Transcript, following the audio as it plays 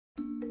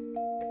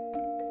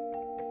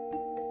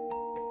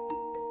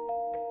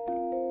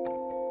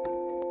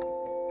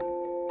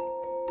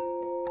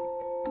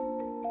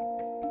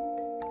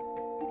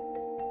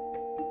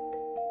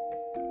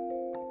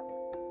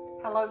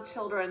Hello,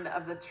 children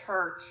of the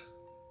church.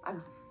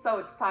 I'm so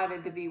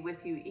excited to be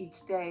with you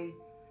each day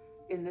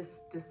in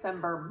this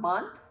December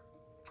month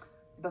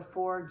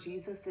before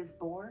Jesus is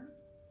born.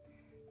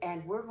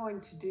 And we're going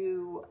to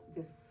do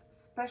this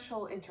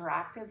special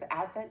interactive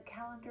Advent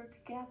calendar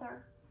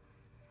together.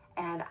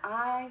 And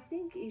I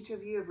think each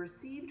of you have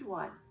received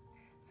one.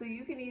 So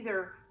you can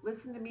either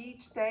listen to me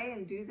each day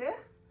and do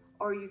this,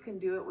 or you can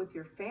do it with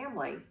your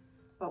family.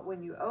 But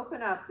when you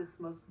open up this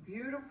most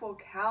beautiful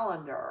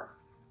calendar,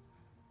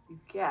 you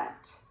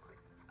get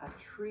a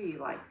tree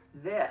like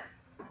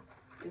this.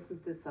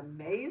 Isn't this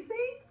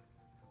amazing?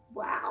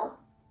 Wow.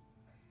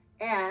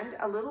 And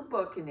a little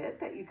book in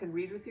it that you can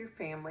read with your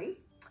family.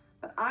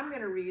 But I'm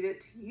going to read it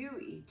to you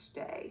each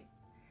day.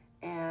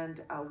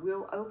 And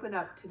we'll open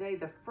up today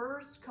the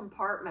first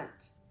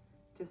compartment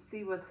to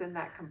see what's in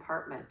that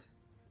compartment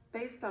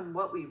based on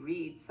what we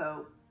read.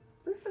 So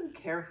listen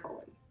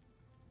carefully.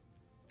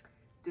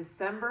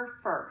 December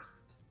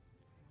 1st,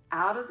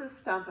 out of the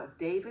stump of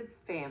David's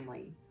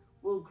family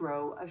will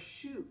grow a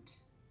shoot.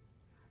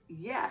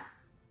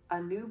 Yes,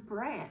 a new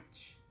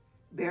branch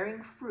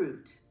bearing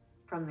fruit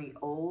from the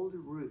old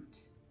root.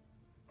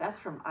 That's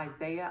from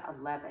Isaiah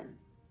 11,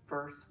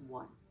 verse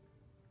 1.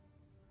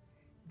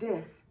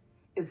 This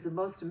is the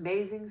most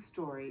amazing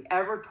story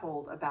ever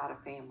told about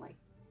a family,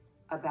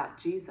 about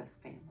Jesus'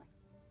 family.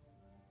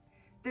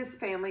 This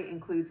family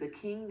includes a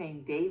king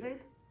named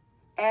David,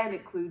 and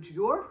includes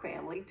your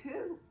family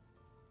too.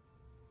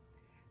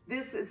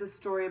 This is a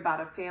story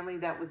about a family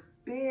that was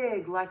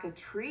big like a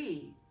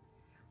tree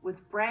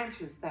with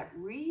branches that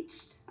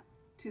reached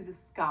to the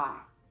sky.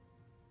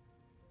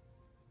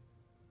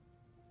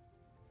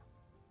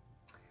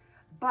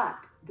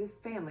 But this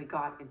family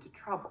got into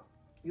trouble.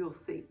 You'll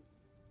see.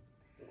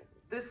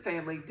 This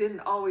family didn't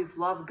always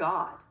love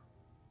God.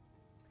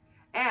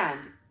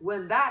 And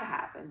when that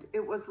happened,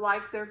 it was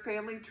like their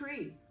family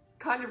tree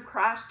kind of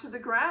crashed to the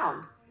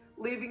ground,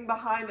 leaving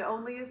behind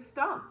only a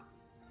stump.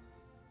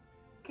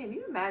 Can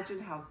you imagine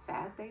how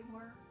sad they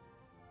were?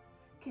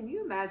 Can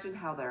you imagine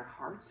how their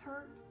hearts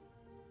hurt?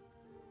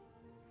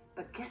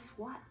 But guess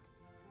what?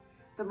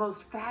 The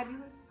most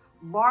fabulous,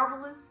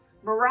 marvelous,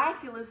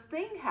 miraculous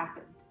thing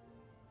happened.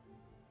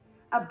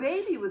 A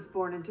baby was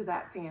born into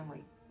that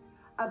family.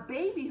 A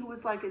baby who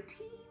was like a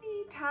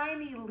teeny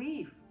tiny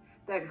leaf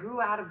that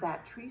grew out of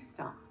that tree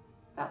stump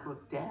that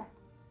looked dead.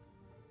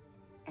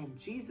 And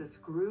Jesus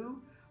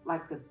grew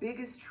like the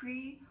biggest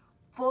tree,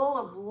 full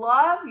of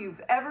love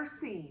you've ever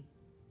seen.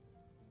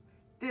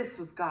 This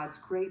was God's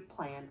great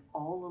plan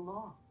all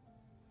along.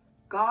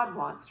 God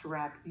wants to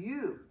wrap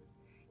you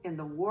in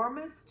the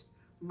warmest,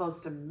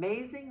 most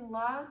amazing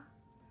love,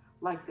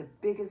 like the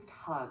biggest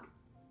hug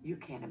you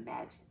can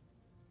imagine.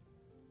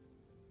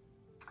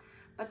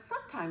 But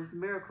sometimes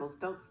miracles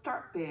don't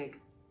start big,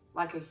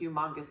 like a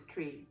humongous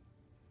tree.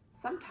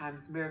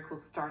 Sometimes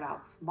miracles start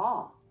out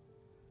small,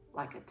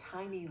 like a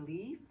tiny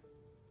leaf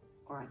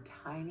or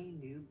a tiny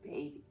new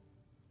baby.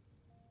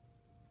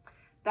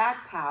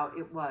 That's how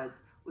it was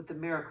with the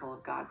miracle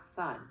of God's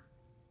Son.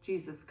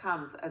 Jesus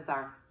comes as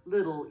our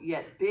little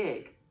yet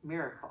big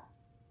miracle.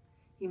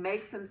 He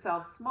makes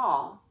himself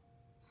small,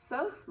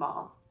 so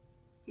small,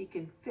 he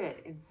can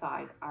fit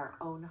inside our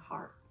own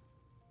hearts.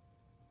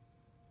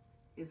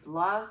 His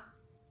love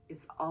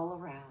is all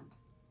around.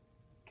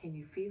 Can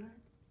you feel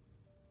it?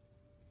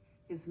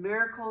 His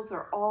miracles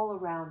are all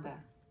around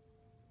us.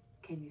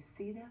 Can you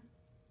see them?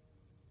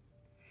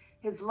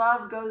 His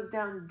love goes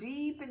down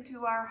deep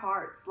into our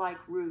hearts like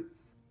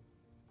roots.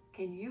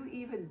 Can you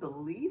even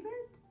believe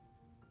it?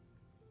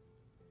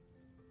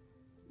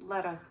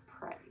 Let us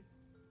pray.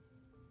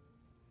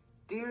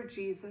 Dear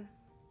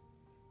Jesus,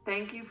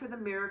 thank you for the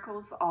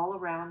miracles all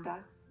around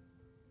us.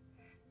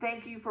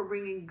 Thank you for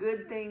bringing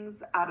good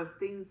things out of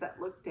things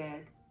that look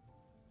dead.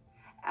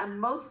 And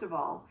most of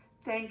all,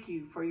 thank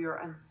you for your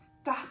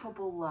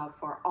unstoppable love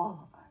for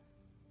all of us.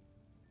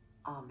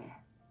 Amen.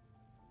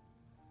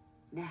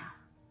 Now,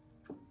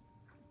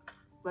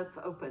 let's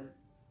open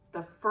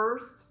the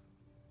first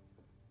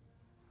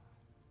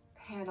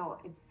panel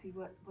and see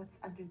what's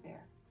under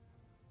there.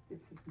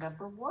 This is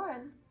number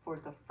 1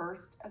 for the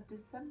 1st of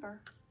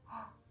December.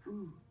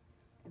 Ooh,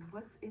 and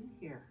what's in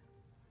here?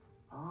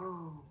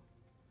 Oh,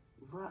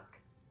 look.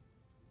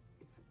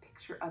 It's a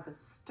picture of a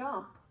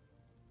stump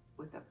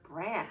with a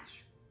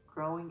branch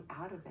growing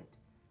out of it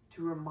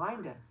to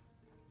remind us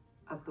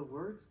of the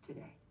words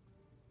today.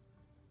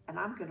 And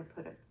I'm going to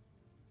put it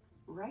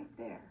right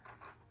there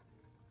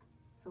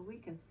so we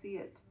can see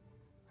it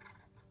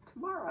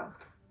tomorrow.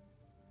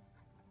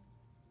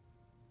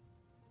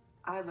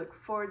 I look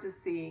forward to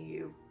seeing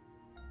you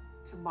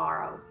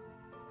tomorrow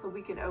so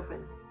we can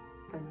open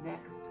the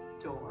next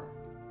door.